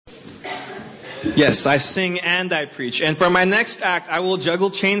Yes, I sing and I preach. And for my next act, I will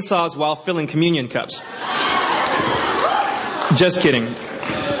juggle chainsaws while filling communion cups. Just kidding.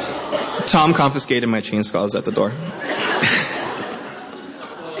 Tom confiscated my chainsaws at the door.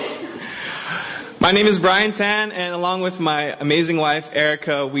 My name is Brian Tan, and along with my amazing wife,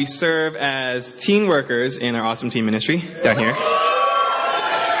 Erica, we serve as teen workers in our awesome teen ministry down here.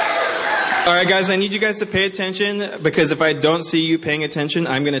 All right, guys, I need you guys to pay attention, because if I don't see you paying attention,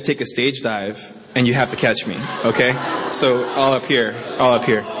 I'm going to take a stage dive, and you have to catch me, okay? So, all up here.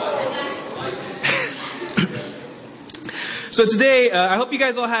 So today, I hope you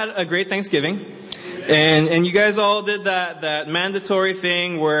guys all had a great Thanksgiving. And you guys all did that mandatory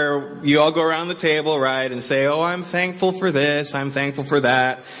thing where you all go around the table, right, and say, oh, I'm thankful for this, I'm thankful for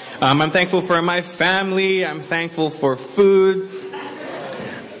that. I'm thankful for my family, I'm thankful for food.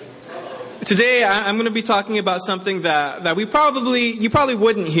 Today, I'm going to be talking about something that you probably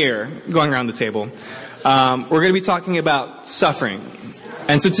wouldn't hear going around the table. We're going to be talking about suffering.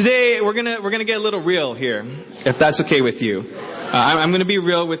 And so today, we're going to get a little real here, if that's okay with you. I'm going to be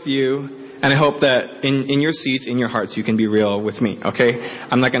real with you. And I hope that in your seats, in your hearts, you can be real with me, okay?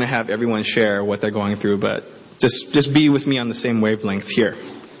 I'm not going to have everyone share what they're going through, but just be with me on the same wavelength here.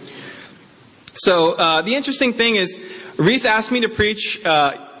 So the interesting thing is, Reese asked me to preach.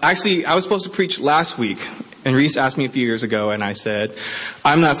 Actually, I was supposed to preach last week, and Reese asked me a few years ago, and I said,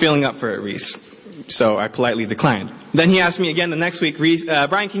 I'm not feeling up for it, Reese. So I politely declined. Then he asked me again the next week, Reese,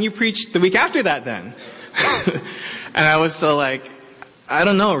 Brian, can you preach the week after that then? And I was so like, I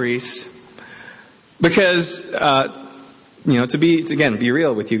don't know, Reese. Because, to be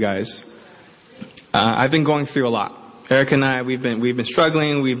real with you guys, I've been going through a lot. Eric and I, we've been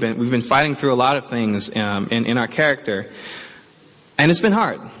struggling. We've been fighting through a lot of things in our character, and it's been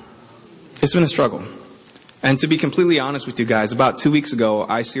hard. It's been a struggle. And to be completely honest with you guys, about 2 weeks ago,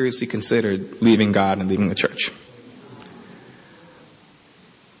 I seriously considered leaving God and leaving the church.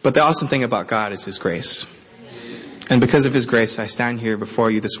 But the awesome thing about God is His grace, and because of His grace, I stand here before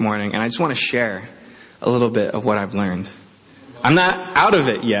you this morning, and I just want to share a little bit of what I've learned. I'm not out of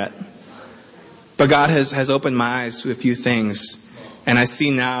it yet, but God has opened my eyes to a few things, and I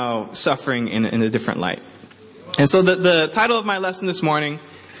see now suffering in a different light. And so the title of my lesson this morning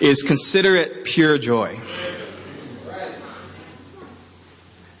is Consider It Pure Joy.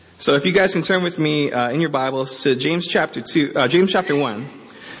 So if you guys can turn with me in your Bibles to James chapter 1.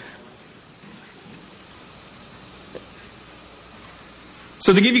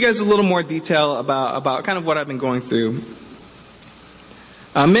 So to give you guys a little more detail about kind of what I've been going through,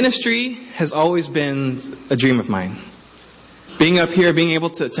 ministry has always been a dream of mine. Being up here, being able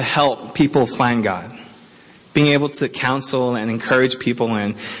to help people find God. Being able to counsel and encourage people.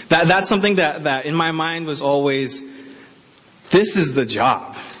 And that's something that in my mind was always, this is the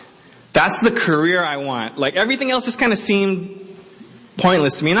job. That's the career I want. Like everything else just kind of seemed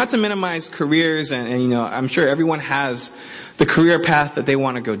pointless to me. Not to minimize careers, and I'm sure everyone has the career path that they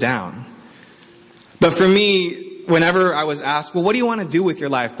want to go down. But for me, whenever I was asked, well, what do you want to do with your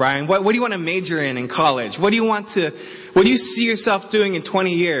life, Brian? What do you want to major in college? What do you see yourself doing in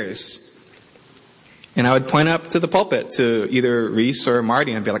 20 years? And I would point up to the pulpit to either Reese or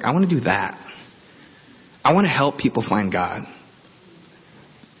Marty and be like, I want to do that. I want to help people find God.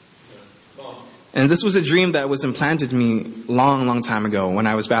 And this was a dream that was implanted in me long, long time ago when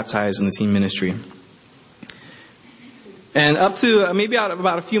I was baptized in the teen ministry. And up to maybe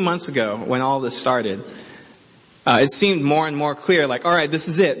about a few months ago when all this started, it seemed more and more clear, like, all right, this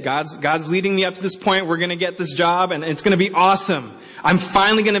is it. God's leading me up to this point. We're going to get this job, and it's going to be awesome. I'm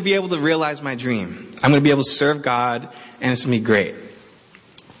finally going to be able to realize my dream. I'm going to be able to serve God, and it's going to be great.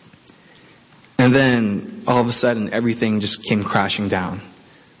 And then, all of a sudden, everything just came crashing down.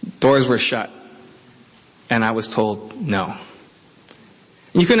 Doors were shut, and I was told no.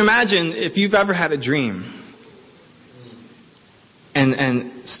 You can imagine if you've ever had a dream, and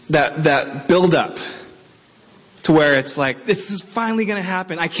that build up to where it's like, this is finally going to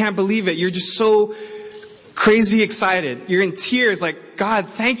happen. I can't believe it. You're just so crazy excited. You're in tears like, God,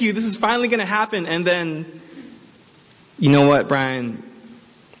 thank you. This is finally going to happen. And then, you know what, Brian?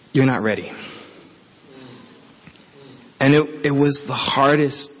 You're not ready. And it was the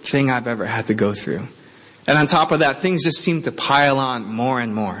hardest thing I've ever had to go through. And on top of that, things just seemed to pile on more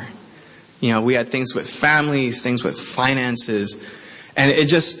and more. We had things with families, things with finances, and it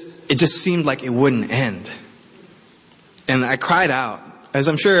just seemed like it wouldn't end. And I cried out, as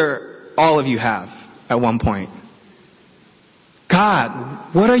I'm sure all of you have at one point. God,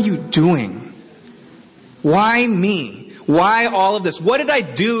 what are you doing? Why me? Why all of this? What did I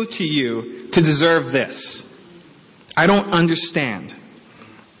do to you to deserve this? I don't understand.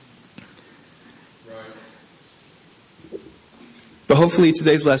 But hopefully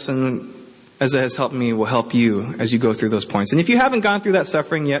today's lesson, as it has helped me, will help you as you go through those points. And if you haven't gone through that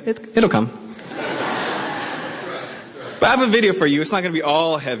suffering yet, it'll come. But I have a video for you. It's not going to be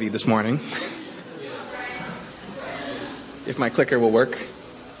all heavy this morning. If my clicker will work.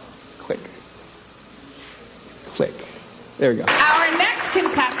 Click. Click. There we go. Our next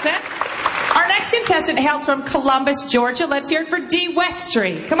contestant hails from Columbus, Georgia. Let's hear it for Dee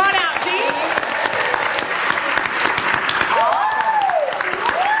Westry. Come on out, Dee.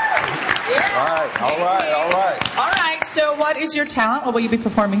 All right. All right, so what is your talent? What will you be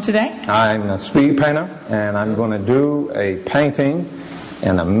performing today? I'm a speed painter, and I'm going to do a painting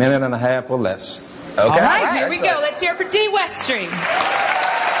in a minute and a half or less. Okay. All right, here we go. Let's hear it for Dee Westry.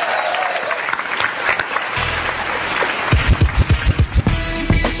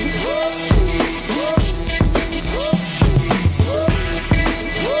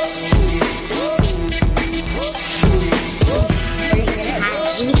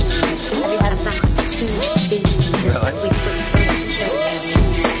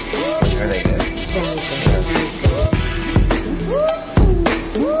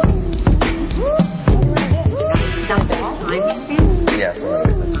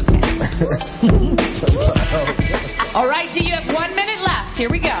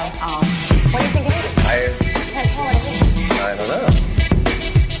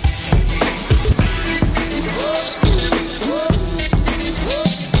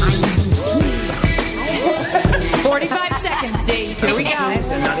 45 seconds, Dee. Here we go.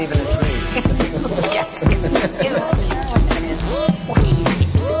 And not even a tree. Yes.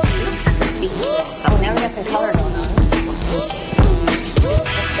 Oh, now we got some color going on. Let's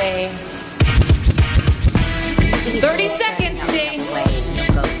say 30 seconds, Dee.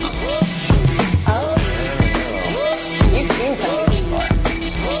 Oh. You've seen some of these before.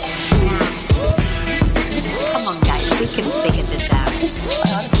 Yeah. Come on, guys. We can figure this out.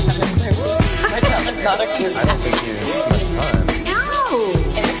 Not a cute. I don't think you have much time. No.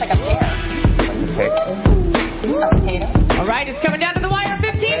 It looks like a pear. A potato. All right, it's coming down to the wire.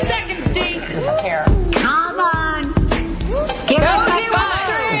 15 seconds, Dee. A pear. Come on. Give us a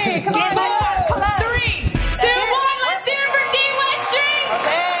Three. Come on. 3, 2, 1. Let's hear it for Dee Westry.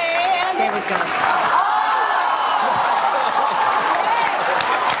 Okay. There we go.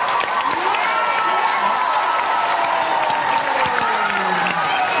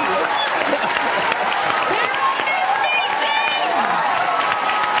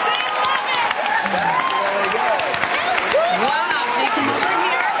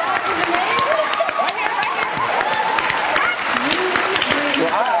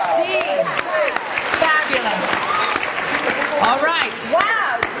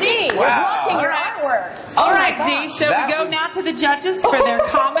 All right, Dee, so we go now to the judges for their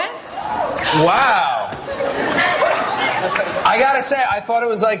comments. Wow. I gotta say, I thought it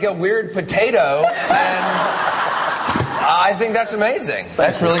was like a weird potato, and I think that's amazing.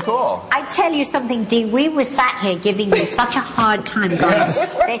 That's really cool. I tell you something, Dee, we were sat here giving you such a hard time going,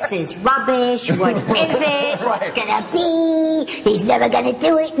 this is rubbish, what is it, what's gonna be, he's never gonna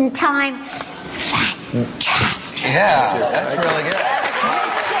do it in time. Fantastic. Yeah, that's really good.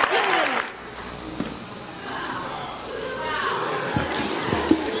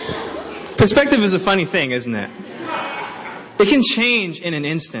 Perspective is a funny thing, isn't it? It can change in an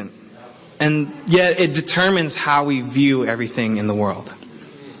instant, and yet it determines how we view everything in the world.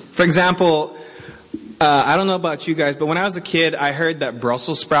 For example, I don't know about you guys, but when I was a kid, I heard that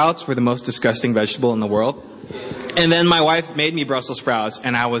Brussels sprouts were the most disgusting vegetable in the world. And then my wife made me Brussels sprouts,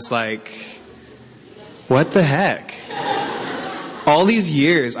 and I was like, what the heck? All these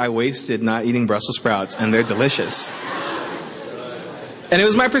years I wasted not eating Brussels sprouts, and they're delicious. And it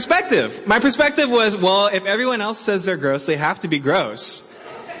was my perspective. My perspective was, well, if everyone else says they're gross, they have to be gross.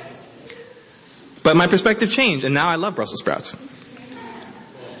 But my perspective changed, and now I love Brussels sprouts.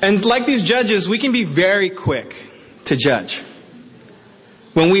 And like these judges, we can be very quick to judge.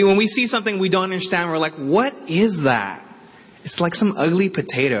 When we see something we don't understand, we're like, what is that? It's like some ugly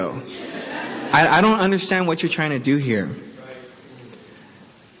potato. I don't understand what you're trying to do here.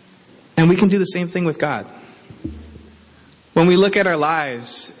 And we can do the same thing with God. When we look at our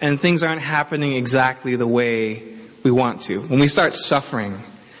lives and things aren't happening exactly the way we want to, when we start suffering,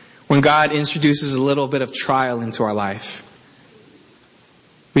 when God introduces a little bit of trial into our life,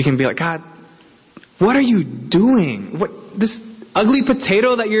 we can be like, God, what are you doing? What, this ugly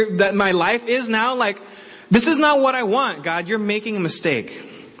potato that my life is now? Like, this is not what I want, God. You're making a mistake.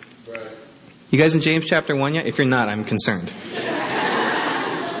 Right. You guys in James chapter 1 yet? If you're not, I'm concerned.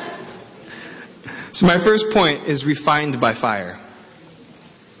 So my first point is refined by fire.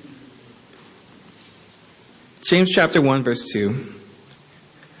 James chapter 1 verse 2.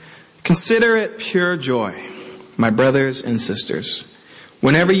 Consider it pure joy, my brothers and sisters,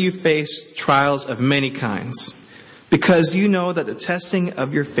 whenever you face trials of many kinds, because you know that the testing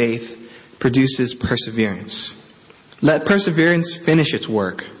of your faith produces perseverance. Let perseverance finish its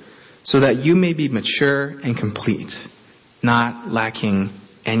work, so that you may be mature and complete, not lacking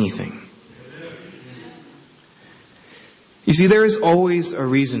anything. You see, there is always a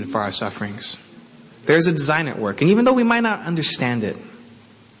reason for our sufferings. There's a design at work. And even though we might not understand it,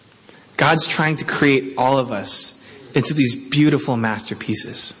 God's trying to create all of us into these beautiful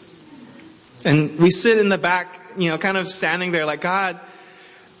masterpieces. And we sit in the back, kind of standing there like, God,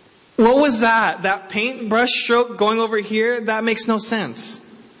 what was that? That paintbrush stroke going over here? That makes no sense.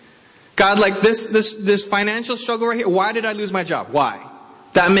 God, like this financial struggle right here, why did I lose my job? Why?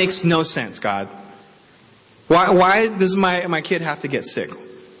 That makes no sense, God. Why does my kid have to get sick?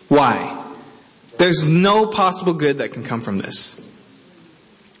 Why? There's no possible good that can come from this.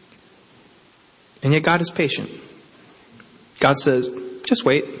 And yet God is patient. God says, just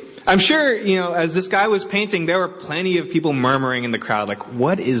wait. I'm sure, as this guy was painting, there were plenty of people murmuring in the crowd, like,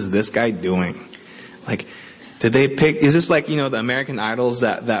 what is this guy doing? Like, did they pick, is this like, the American Idols,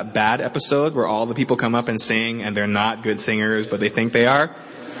 that bad episode where all the people come up and sing and they're not good singers, but they think they are?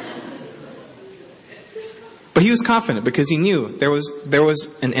 But he was confident because he knew there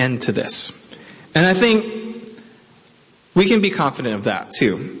was an end to this. And I think we can be confident of that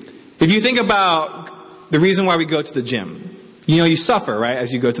too. If you think about the reason why we go to the gym, you suffer, right,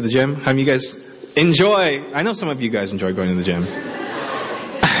 as you go to the gym. How many of you guys enjoy? I know some of you guys enjoy going to the gym.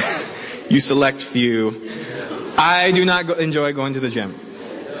 You select few. I do not enjoy going to the gym.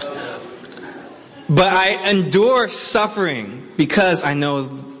 But I endure suffering because I know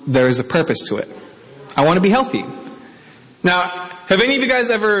there is a purpose to it. I want to be healthy. Now, have any of you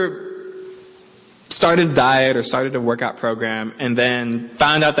guys ever started a diet or started a workout program and then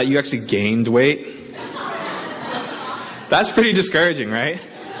found out that you actually gained weight? That's pretty discouraging, right?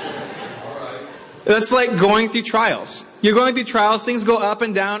 That's like going through trials. You're going through trials, things go up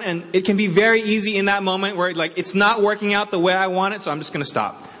and down, and it can be very easy in that moment where it's not working out the way I want it, so I'm just going to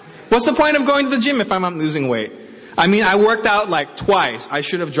stop. What's the point of going to the gym if I'm not losing weight? I mean, I worked out twice. I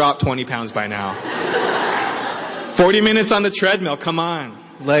should have dropped 20 pounds by now. 40 minutes on the treadmill, come on.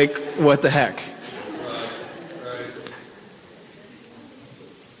 What the heck?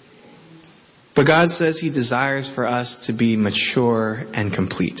 But God says He desires for us to be mature and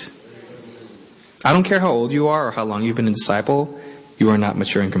complete. I don't care how old you are or how long you've been a disciple, you are not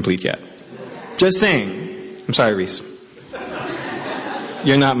mature and complete yet. Just saying. I'm sorry, Reese.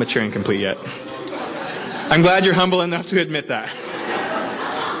 You're not mature and complete yet. I'm glad you're humble enough to admit that.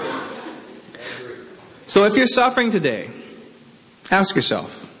 So if you're suffering today, ask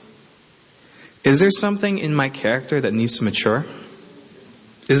yourself, is there something in my character that needs to mature?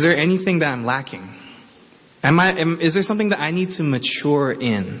 Is there anything that I'm lacking? Is there something that I need to mature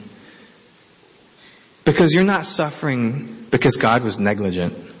in? Because you're not suffering because God was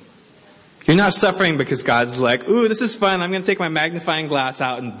negligent. You're not suffering because God's like, ooh, this is fun. I'm going to take my magnifying glass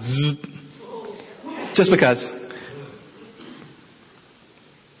out and zzz. Just because.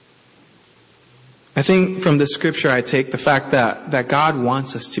 I think from this scripture I take the fact that God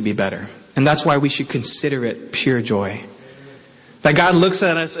wants us to be better. And that's why we should consider it pure joy. That God looks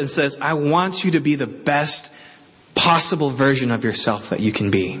at us and says, I want you to be the best possible version of yourself that you can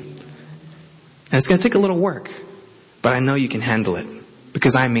be. And it's going to take a little work, but I know you can handle it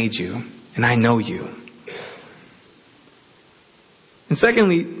because I made you and I know you. And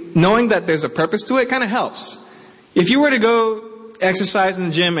secondly, knowing that there's a purpose to it kind of helps. If you were to go exercise in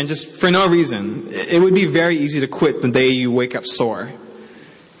the gym and just for no reason, it would be very easy to quit the day you wake up sore.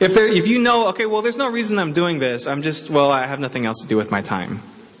 If you know, okay, well, there's no reason I'm doing this. I have nothing else to do with my time.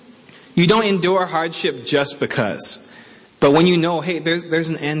 You don't endure hardship just because. But when you know, hey, there's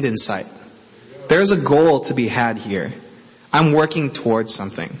an end in sight. There's a goal to be had here. I'm working towards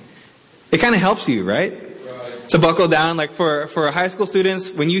something. It kind of helps you, right? To buckle down, for high school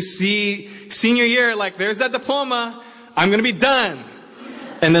students, when you see senior year, there's that diploma, I'm going to be done.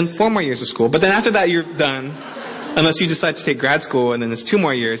 And then 4 more years of school. But then after that, you're done. Unless you decide to take grad school, and then it's 2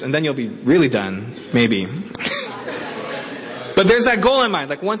 more years, and then you'll be really done, maybe. But there's that goal in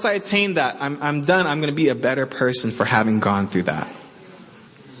mind. Once I attain that, I'm done. I'm going to be a better person for having gone through that.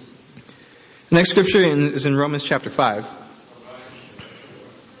 The next scripture is in Romans chapter 5.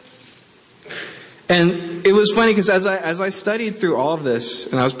 And it was funny because as I studied through all of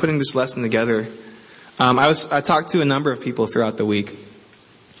this, and I was putting this lesson together, I talked to a number of people throughout the week.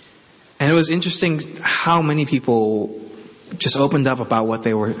 And it was interesting how many people just opened up about what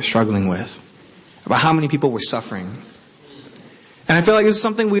they were struggling with. About how many people were suffering. And I feel like this is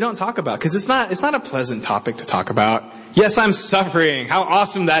something we don't talk about because it's not a pleasant topic to talk about. Yes, I'm suffering. How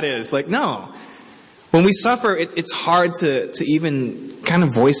awesome that is. Like, no. When we suffer, it's hard to even kind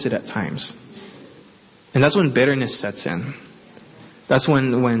of voice it at times. And that's when bitterness sets in. That's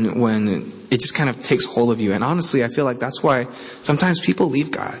when it just kind of takes hold of you. And honestly, I feel like that's why sometimes people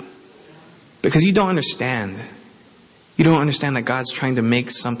leave God. Because you don't understand. You don't understand that God's trying to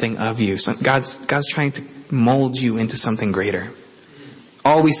make something of you. God's trying to mold you into something greater.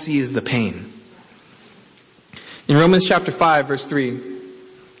 All we see is the pain. In Romans chapter 5, verse 3,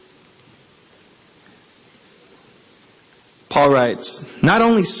 Paul writes, "Not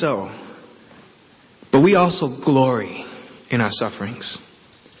only so, but we also glory in our sufferings.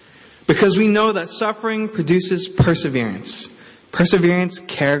 Because we know that suffering produces perseverance. Perseverance,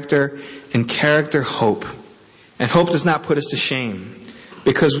 character, and character, hope. And hope does not put us to shame,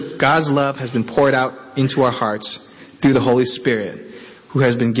 because God's love has been poured out into our hearts through the Holy Spirit, who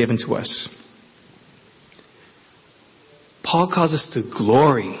has been given to us." Paul calls us to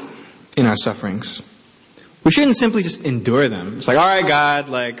glory in our sufferings. We shouldn't simply just endure them. It's like, all right, God,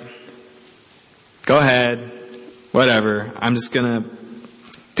 like, go ahead, whatever. I'm just going to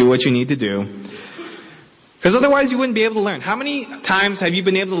do what you need to do. Because otherwise you wouldn't be able to learn. How many times have you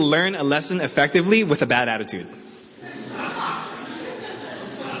been able to learn a lesson effectively with a bad attitude?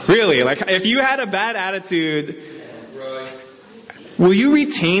 Really, like if you had a bad attitude, will you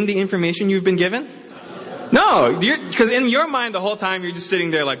retain the information you've been given? No, because in your mind the whole time you're just sitting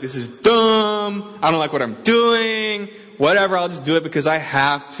there like, this is dumb, I don't like what I'm doing, whatever, I'll just do it because I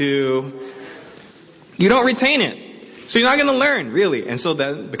have to. You don't retain it. So you're not going to learn, really. And so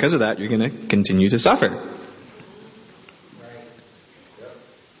that, because of that, you're going to continue to suffer.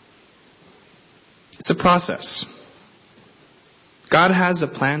 It's a process. God has a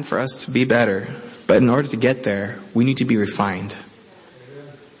plan for us to be better, but in order to get there, we need to be refined.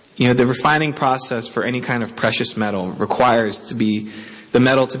 You know, the refining process for any kind of precious metal requires the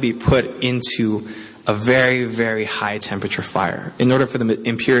metal to be put into a very, very high temperature fire in order for the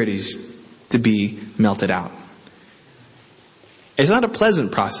impurities to be melted out. It's not a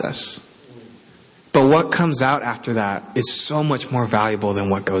pleasant process, but what comes out after that is so much more valuable than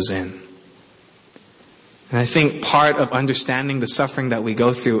what goes in. And I think part of understanding the suffering that we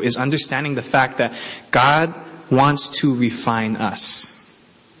go through is understanding the fact that God wants to refine us.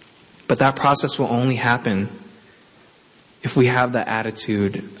 But that process will only happen if we have the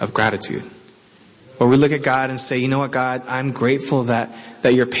attitude of gratitude. Where we look at God and say, you know what, God, I'm grateful that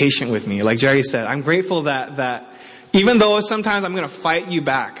you're patient with me. Like Jerry said, I'm grateful that even though sometimes I'm going to fight you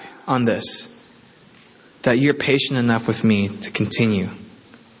back on this, that you're patient enough with me to continue,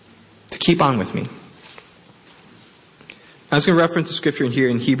 to keep on with me. I was going to reference the scripture in here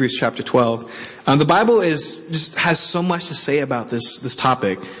in Hebrews chapter 12. The Bible has so much to say about this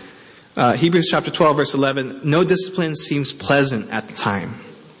topic. Hebrews chapter 12, verse 11, "No discipline seems pleasant at the time,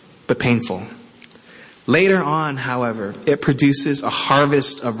 but painful. Later on, however, it produces a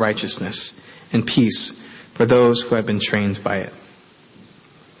harvest of righteousness and peace for those who have been trained by it."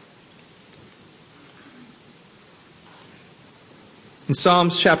 In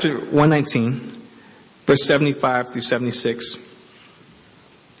Psalms chapter 119, verse 75 through 76,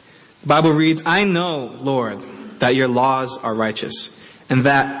 the Bible reads, "I know, Lord, that your laws are righteous, and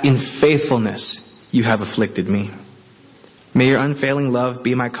that in faithfulness you have afflicted me. May your unfailing love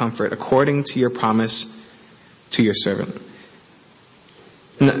be my comfort, according to your promise to your servant."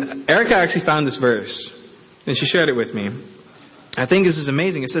 And Erica actually found this verse, and she shared it with me. I think this is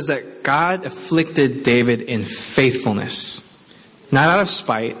amazing. It says that God afflicted David in faithfulness. Not out of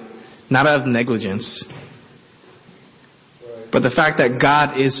spite, not out of negligence, but the fact that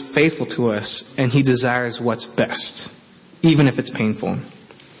God is faithful to us and He desires what's best, even if it's painful.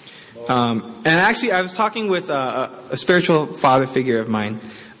 And actually, I was talking with a spiritual father figure of mine.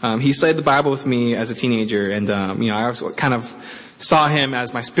 He studied the Bible with me as a teenager, and I also kind of saw him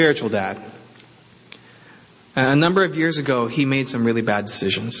as my spiritual dad. A number of years ago, he made some really bad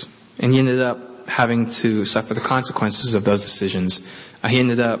decisions, and he ended up having to suffer the consequences of those decisions. He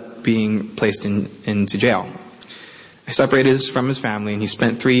ended up being placed into jail. He separated from his family, and he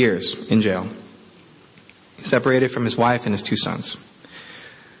spent 3 years in jail. He separated from his wife and his 2 sons.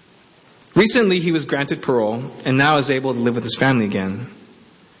 Recently, he was granted parole, and now is able to live with his family again.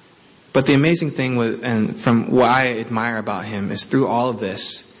 But the amazing thing was, and from what I admire about him, is through all of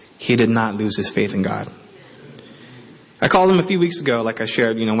this, he did not lose his faith in God. I called him a few weeks ago, like I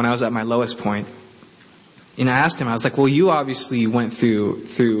shared, when I was at my lowest point. And I asked him, I was like, well, you obviously went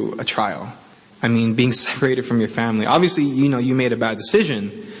through a trial. I mean, being separated from your family. Obviously, you made a bad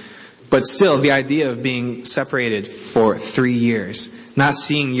decision. But still, the idea of being separated for 3 years, not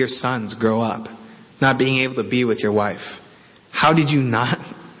seeing your sons grow up, not being able to be with your wife. How did you not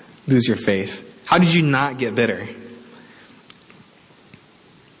lose your faith? How did you not get bitter?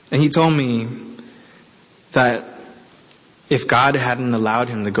 And he told me that if God hadn't allowed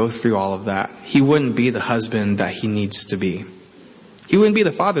him to go through all of that, he wouldn't be the husband that he needs to be. He wouldn't be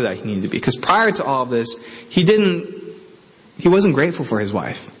the father that he needed to be. Because prior to all of this, he wasn't grateful for his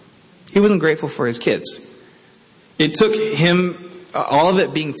wife. He wasn't grateful for his kids. It took him all of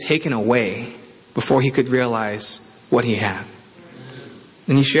it being taken away before he could realize what he had.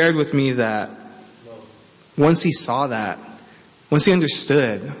 And he shared with me that once he saw that, once he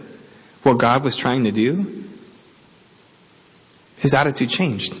understood what God was trying to do, his attitude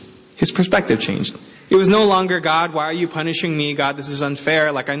changed. His perspective changed. It was no longer, God, why are you punishing me? God, this is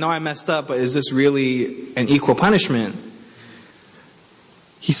unfair. Like, I know I messed up, but is this really an equal punishment?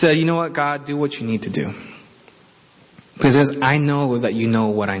 He said, you know what, God, do what you need to do. Because I know that you know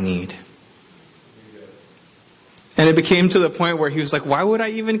what I need. And it became to the point where he was like, why would I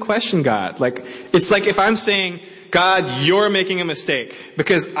even question God? Like, it's like if I'm saying, God, you're making a mistake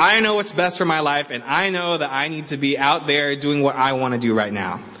because I know what's best for my life and I know that I need to be out there doing what I want to do right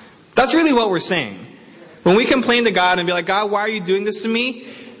now. That's really what we're saying. When we complain to God and be like, God, why are you doing this to me?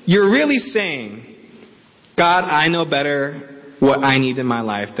 You're really saying, God, I know better what I need in my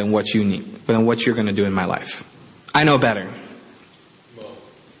life than what you need, than what you're going to do in my life. I know better.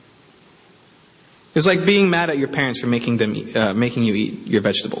 It's like being mad at your parents for making you eat your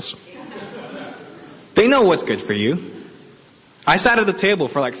vegetables. They know what's good for you. I sat at the table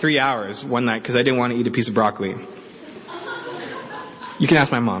for like 3 hours one night because I didn't want to eat a piece of broccoli. You can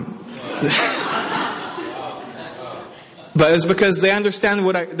ask my mom. But it's because they understood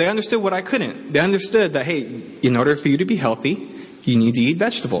what I couldn't. They understood that, hey, in order for you to be healthy, you need to eat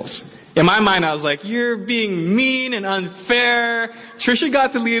vegetables. In my mind, I was like, you're being mean and unfair. Trisha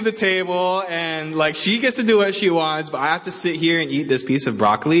got to leave the table and like she gets to do what she wants, but I have to sit here and eat this piece of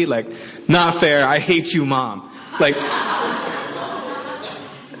broccoli. Like, not fair. I hate you, Mom. Like,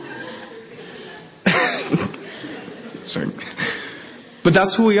 sorry. But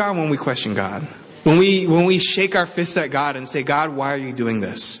that's who we are when we question God. When we shake our fists at God and say, God, why are you doing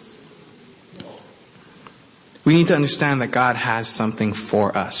this? We need to understand that God has something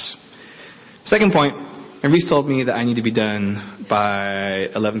for us. Second point, and Reese told me that I need to be done by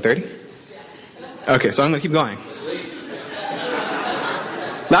 11:30. Okay, so I'm going to keep going.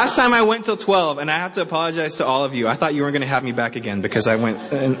 Last time I went till 12, and I have to apologize to all of you. I thought you weren't going to have me back again because I went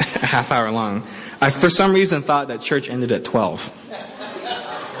a half hour long. I, for some reason, thought that church ended at 12.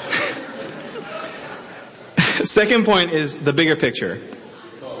 Second point is the bigger picture.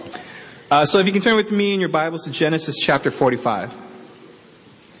 So if you can turn with me in your Bibles to Genesis chapter 45.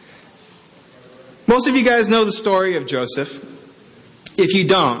 Most of you guys know the story of Joseph. If you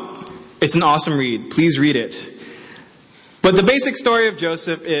don't, it's an awesome read. Please read it. But the basic story of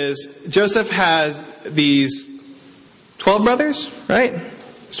Joseph is Joseph has these 12 brothers, right?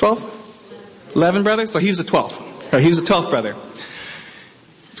 It's 12? 11 brothers? So he was the 12th. Right, he was the 12th brother.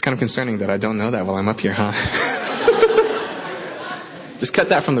 It's kind of concerning that I don't know that while I'm up here, huh? Just cut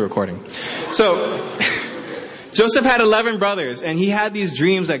that from the recording. So, Joseph had 11 brothers, and he had these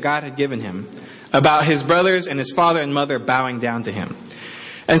dreams that God had given him about his brothers and his father and mother bowing down to him.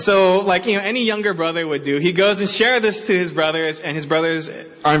 And so, like, any younger brother would do, he goes and shares this to his brothers, and his brothers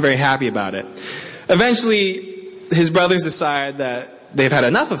aren't very happy about it. Eventually, his brothers decide that they've had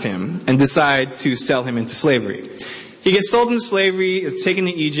enough of him and decide to sell him into slavery. He gets sold into slavery, it's taken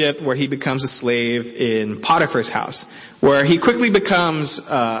to Egypt, where he becomes a slave in Potiphar's house, where he quickly becomes,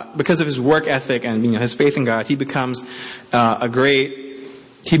 because of his work ethic and his faith in God, he becomes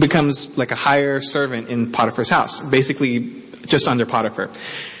he becomes like a higher servant in Potiphar's house, basically just under Potiphar.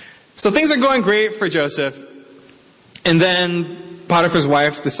 So things are going great for Joseph, and then Potiphar's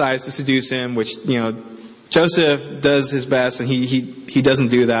wife decides to seduce him, which, Joseph does his best, and he doesn't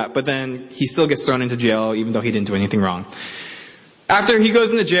do that, but then he still gets thrown into jail, even though he didn't do anything wrong. After he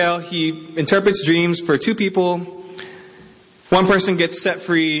goes into jail, he interprets dreams for 2 people. One person gets set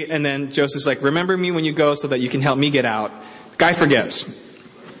free, and then Joseph's like, remember me when you go so that you can help me get out. The guy forgets.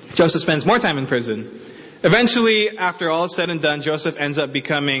 Joseph spends more time in prison. Eventually, after all is said and done, Joseph ends up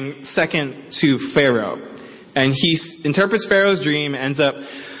becoming second to Pharaoh. And he interprets Pharaoh's dream, ends up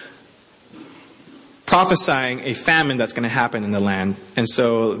prophesying a famine that's going to happen in the land. And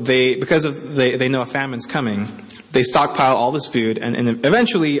so they know a famine's coming, they stockpile all this food, and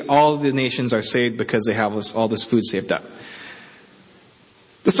eventually all the nations are saved because they have all this food saved up.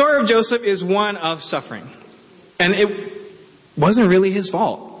 The story of Joseph is one of suffering. And it wasn't really his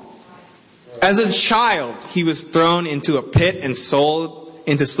fault. As a child, he was thrown into a pit and sold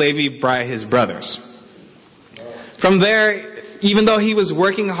into slavery by his brothers. From there, even though he was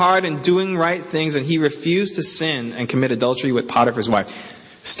working hard and doing right things, and he refused to sin and commit adultery with Potiphar's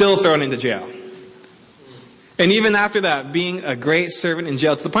wife, still thrown into jail. And even after that, being a great servant in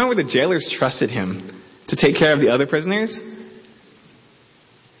jail, to the point where the jailers trusted him to take care of the other prisoners,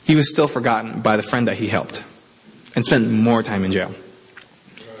 he was still forgotten by the friend that he helped and spent more time in jail.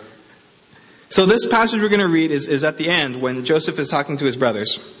 So this passage we're going to read is at the end when Joseph is talking to his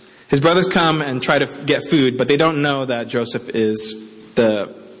brothers. His brothers come and try to get food, but they don't know that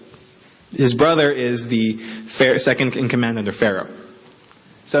his brother is the second in command under Pharaoh.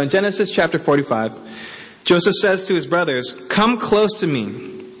 So in Genesis chapter 45, Joseph says to his brothers, "Come close to me."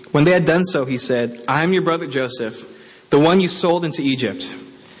 When they had done so, he said, "I am your brother Joseph, the one you sold into Egypt.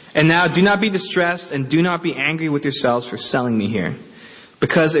 And now do not be distressed and do not be angry with yourselves for selling me here,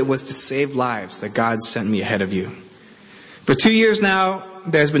 because it was to save lives that God sent me ahead of you. For 2 years now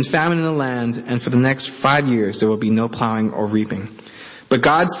there has been famine in the land, and for the next 5 years there will be no plowing or reaping. But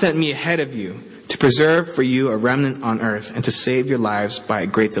God sent me ahead of you to preserve for you a remnant on earth and to save your lives by a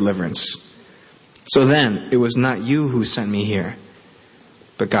great deliverance. So then, it was not you who sent me here,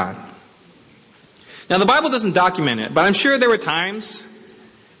 but God." Now the Bible doesn't document it, but I'm sure there were times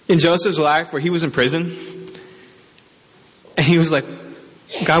in Joseph's life where he was in prison, and he was like,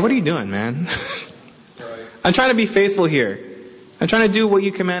 "God, what are you doing, man? I'm trying to be faithful here. I'm trying to do what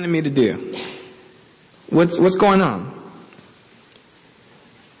you commanded me to do. What's going on?"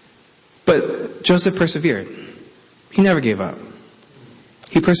 But Joseph persevered. He never gave up.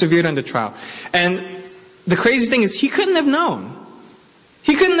 He persevered under trial. And the crazy thing is, he couldn't have known.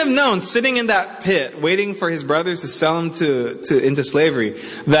 He couldn't have known, sitting in that pit, waiting for his brothers to sell him into slavery,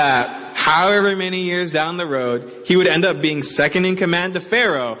 that however many years down the road, he would end up being second in command to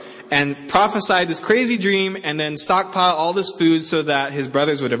Pharaoh and prophesy this crazy dream and then stockpile all this food so that his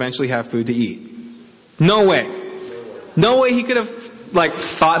brothers would eventually have food to eat. No way. No way he could have,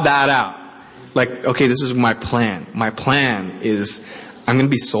 thought that out. Okay, this is my plan. My plan is I'm going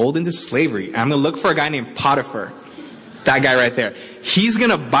to be sold into slavery. I'm going to look for a guy named Potiphar. That guy right there. He's going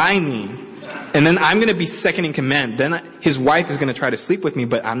to buy me. And then I'm going to be second in command. Then his wife is going to try to sleep with me,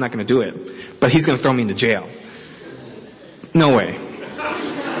 but I'm not going to do it. But he's going to throw me into jail. No way.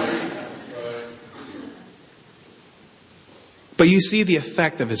 But you see the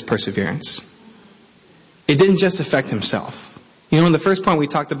effect of his perseverance. It didn't just affect himself. In the first point we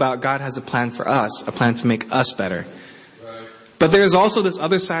talked about God has a plan for us, a plan to make us better. But there's also this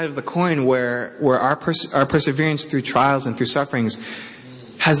other side of the coin where our perseverance through trials and through sufferings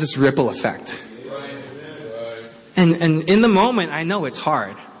has this ripple effect. And in the moment, I know it's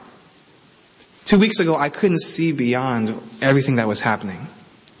hard. 2 weeks ago, I couldn't see beyond everything that was happening.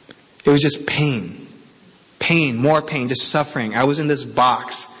 It was just pain. Pain, more pain, just suffering. I was in this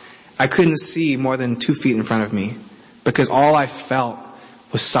box. I couldn't see more than 2 feet in front of me because all I felt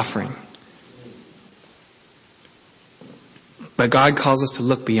was suffering. But God calls us to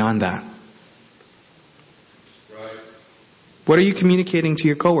look beyond that. Right. What are you communicating to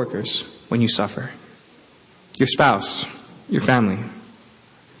your coworkers when you suffer? Your spouse, your family,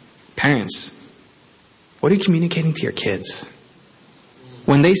 parents. What are you communicating to your kids?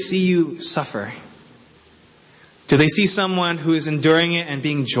 When they see you suffer, do they see someone who is enduring it and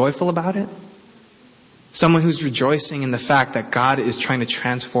being joyful about it? Someone who's rejoicing in the fact that God is trying to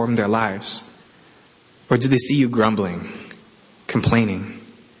transform their lives? Or do they see you grumbling, complaining,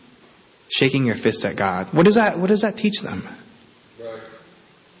 shaking your fist at God? What does that teach them? Right.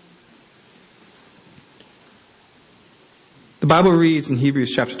 The Bible reads in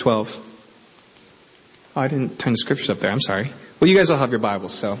Hebrews chapter 12. Oh, I didn't turn the scriptures up there. I'm sorry. Well, you guys all have your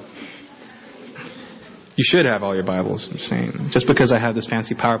Bibles, so you should have all your Bibles. I'm saying, just because I have this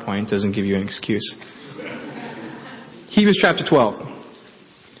fancy PowerPoint doesn't give you an excuse. Hebrews chapter 12.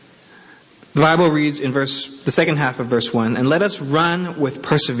 The Bible reads in the second half of verse 1, "And let us run with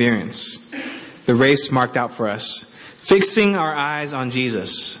perseverance the race marked out for us, fixing our eyes on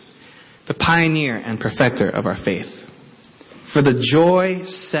Jesus, the pioneer and perfecter of our faith. For the joy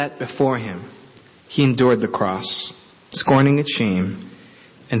set before him, he endured the cross, scorning its shame,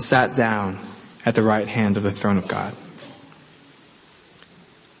 and sat down at the right hand of the throne of God."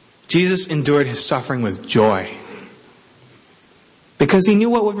 Jesus endured his suffering with joy because he knew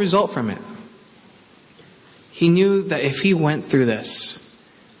what would result from it. He knew that if he went through this,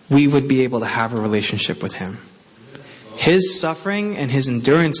 we would be able to have a relationship with him. His suffering and his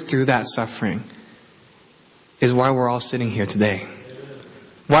endurance through that suffering is why we're all sitting here today.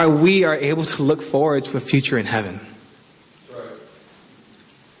 Why we are able to look forward to a future in heaven.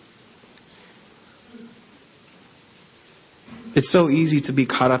 It's so easy to be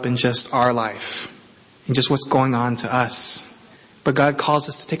caught up in just our life, in just what's going on to us. But God calls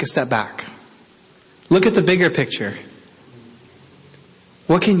us to take a step back. Look at the bigger picture.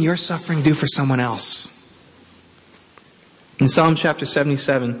 What can your suffering do for someone else? In Psalm chapter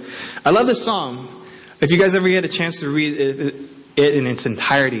 77, I love this psalm. If you guys ever get a chance to read it in its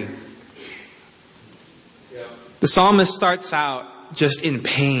entirety. The psalmist starts out just in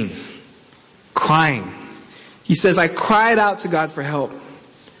pain, crying. He says, I cried out to God for help.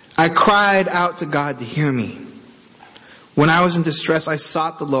 I cried out to God to hear me. When I was in distress, I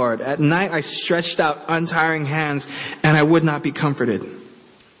sought the Lord. At night, I stretched out untiring hands, and I would not be comforted.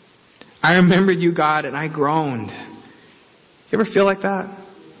 I remembered you, God, and I groaned. You ever feel like that?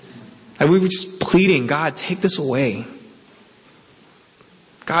 Like we were just pleading, God, take this away.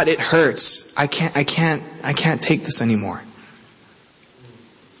 God, it hurts. I can't take this anymore.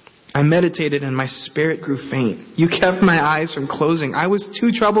 I meditated and my spirit grew faint. You kept my eyes from closing. I was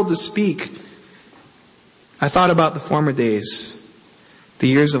too troubled to speak. I thought about the former days, the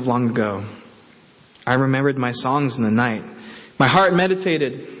years of long ago. I remembered my songs in the night. My heart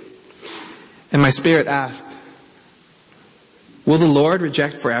meditated and my spirit asked, will the Lord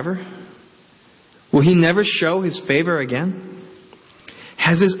reject forever? Will He never show His favor again?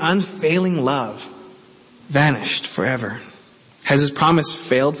 Has His unfailing love vanished forever? Has His promise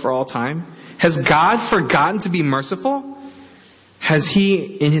failed for all time? Has God forgotten to be merciful? Has He,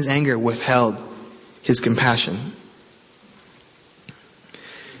 in His anger, withheld His compassion?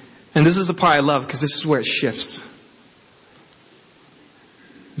 And this is the part I love because this is where it shifts.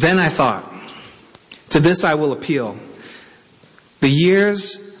 Then I thought, to this I will appeal. The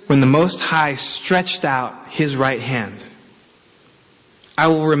years when the Most High stretched out His right hand. I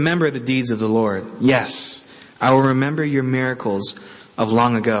will remember the deeds of the Lord. Yes, I will remember your miracles of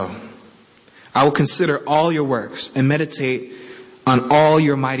long ago. I will consider all your works and meditate on all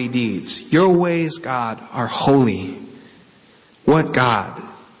your mighty deeds. Your ways, God, are holy. What God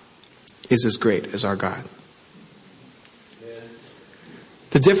is as great as our God?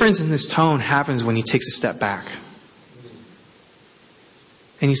 The difference in this tone happens when he takes a step back.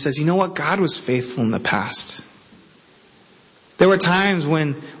 And he says, you know what? God was faithful in the past. There were times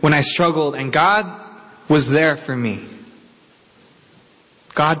when I struggled and God was there for me.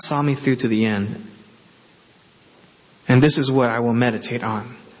 God saw me through to the end. And this is what I will meditate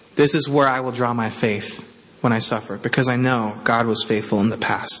on. This is where I will draw my faith when I suffer, because I know God was faithful in the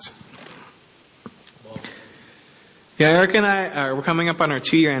past. Yeah, Eric and I, we're coming up on our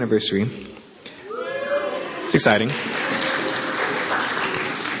 2-year anniversary. It's exciting.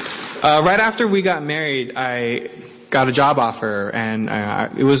 Right after we got married, I got a job offer, and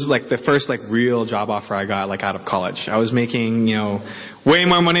it was like the first real job offer I got out of college. I was making, way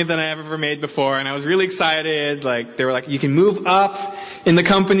more money than I ever made before, and I was really excited. They were like, you can move up in the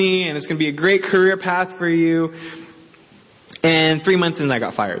company, and it's going to be a great career path for you. And 3 months in, I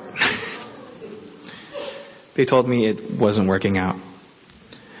got fired. They told me it wasn't working out.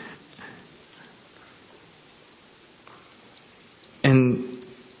 And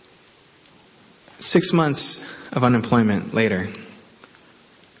 6 months of unemployment later,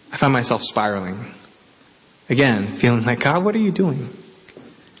 I found myself spiraling. Again, feeling like, God, what are you doing?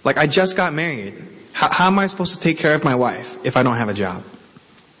 I just got married. How am I supposed to take care of my wife if I don't have a job?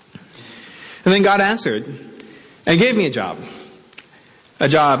 And then God answered and gave me a job. A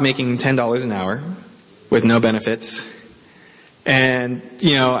job making $10 an hour with no benefits. And,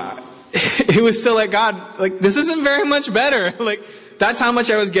 it was still God, this isn't very much better. That's how much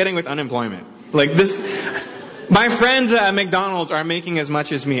I was getting with unemployment. My friends at McDonald's are making as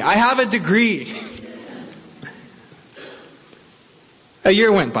much as me. I have a degree. A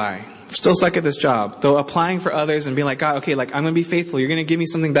year went by. Still stuck at this job. Though applying for others and being like, God, okay, I'm going to be faithful. You're going to give me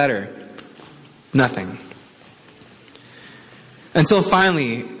something better. Nothing. Until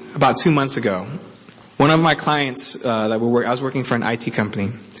finally, about 2 months ago, one of my clients I was working for an IT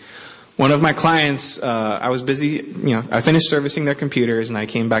company. One of my clients, I was busy, I finished servicing their computers and I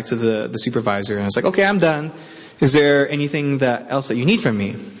came back to the supervisor and I was like, okay, I'm done. Is there anything else that you need from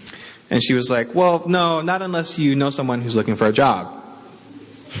me? And she was like, well, no, not unless you know someone who's looking for a job.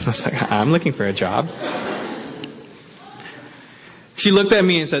 I was like, I'm looking for a job. She looked at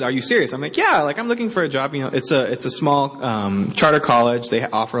me and said, are you serious? I'm like, yeah, I'm looking for a job. It's a small charter college. They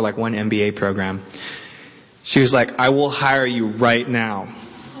offer one MBA program. She was like, I will hire you right now.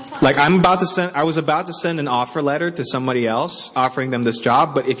 I was about to send an offer letter to somebody else offering them this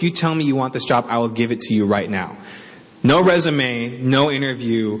job, but if you tell me you want this job, I will give it to you right now. No resume, no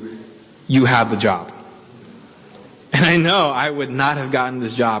interview, you have the job. And I know I would not have gotten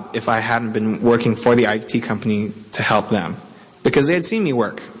this job if I hadn't been working for the IT company to help them. because they had seen me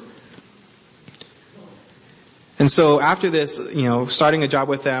work. And so after this, starting a job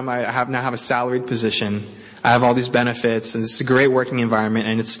with them, I now have a salaried position. I have all these benefits, and it's a great working environment,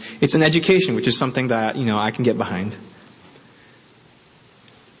 and it's an education, which is something that, I can get behind.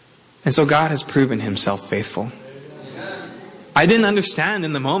 And so God has proven himself faithful. I didn't understand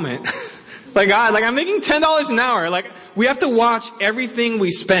in the moment. God, I'm making $10 an hour. We have to watch everything we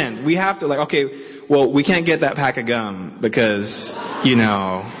spend. We have to, okay, well, we can't get that pack of gum because,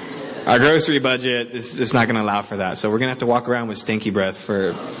 our grocery budget is not going to allow for that. So we're going to have to walk around with stinky breath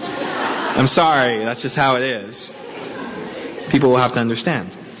I'm sorry, that's just how it is. People will have to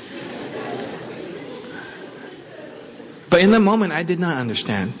understand. But in the moment, I did not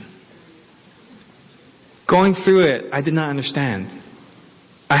understand. Going through it, I did not understand.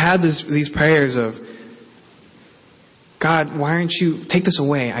 I had these prayers of, God, why aren't you, take this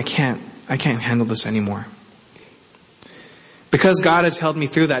away. I can't handle this anymore. Because God has held me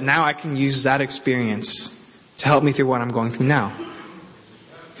through that, now I can use that experience to help me through what I'm going through now.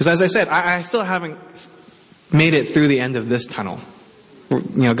 Because as I said, I still haven't made it through the end of this tunnel.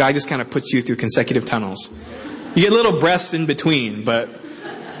 God just kind of puts you through consecutive tunnels. You get little breaths in between, but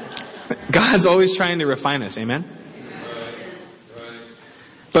God's always trying to refine us. Amen?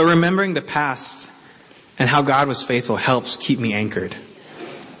 But remembering the past and how God was faithful helps keep me anchored.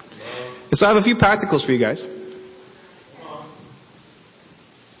 And so I have a few practicals for you guys.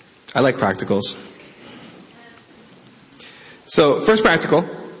 I like practicals. So, first practical.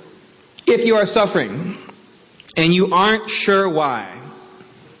 If you are suffering and you aren't sure why,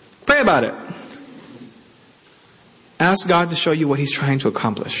 pray about it. Ask God to show you what He's trying to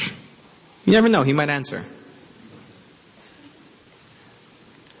accomplish. You never know, He might answer.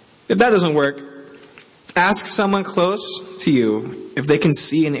 If that doesn't work, ask someone close to you if they can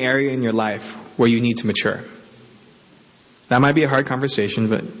see an area in your life where you need to mature. That might be a hard conversation,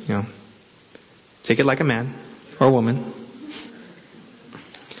 but, take it like a man or a woman.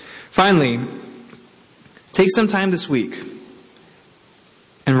 Finally, take some time this week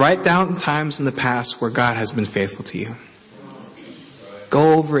and write down times in the past where God has been faithful to you.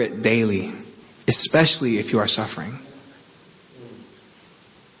 Go over it daily, especially if you are suffering.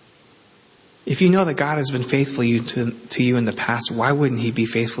 If you know that God has been faithful to you in the past, why wouldn't He be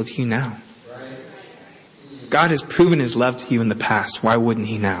faithful to you now? God has proven His love to you in the past. Why wouldn't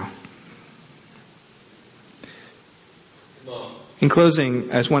He now? In closing,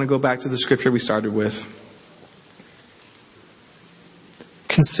 I just want to go back to the scripture we started with.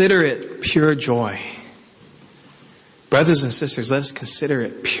 Consider it pure joy. Brothers and sisters, let us consider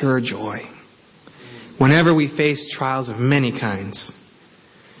it pure joy whenever we face trials of many kinds,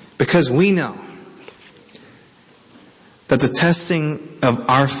 because we know that the testing of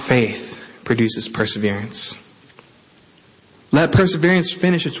our faith produces perseverance. Let perseverance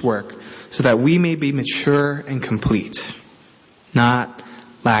finish its work so that we may be mature and complete, not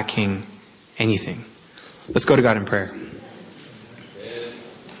lacking anything. Let's go to God in prayer.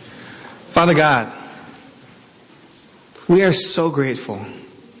 Father God, we are so grateful.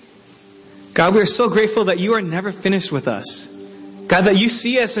 God, we are so grateful that you are never finished with us. God, that you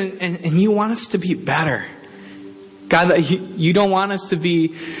see us and you want us to be better. God, that you don't want us to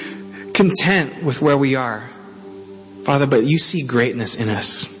be content with where we are, Father, but you see greatness in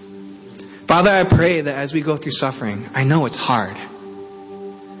us. Father, I pray that as we go through suffering, I know it's hard.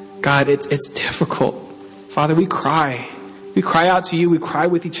 God, it's difficult. Father, we cry. We cry out to you. We cry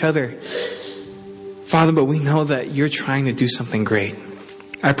with each other. Father, but we know that you're trying to do something great.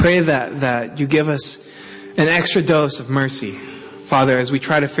 I pray that you give us an extra dose of mercy, Father, as we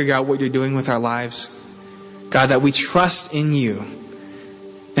try to figure out what you're doing with our lives. God, that we trust in you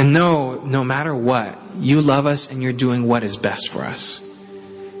and know no matter what, you love us and you're doing what is best for us.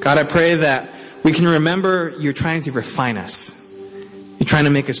 God, I pray that we can remember you're trying to refine us. You're trying to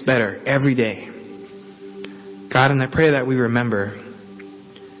make us better every day. God, and I pray that we remember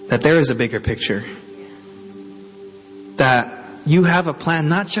that there is a bigger picture. That you have a plan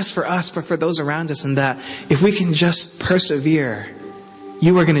not just for us, but for those around us. And that if we can just persevere,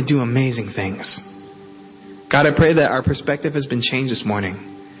 you are going to do amazing things. God, I pray that our perspective has been changed this morning.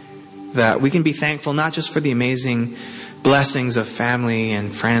 That we can be thankful not just for the amazing blessings of family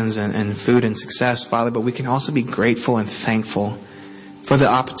and friends and food and success, Father, but we can also be grateful and thankful for the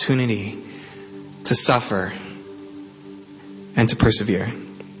opportunity to suffer and to persevere.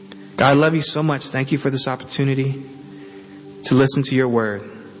 God, I love you so much. Thank you for this opportunity to listen to your word.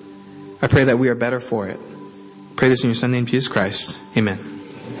 I pray that we are better for it. I pray this in your Son, named Jesus Christ. Amen.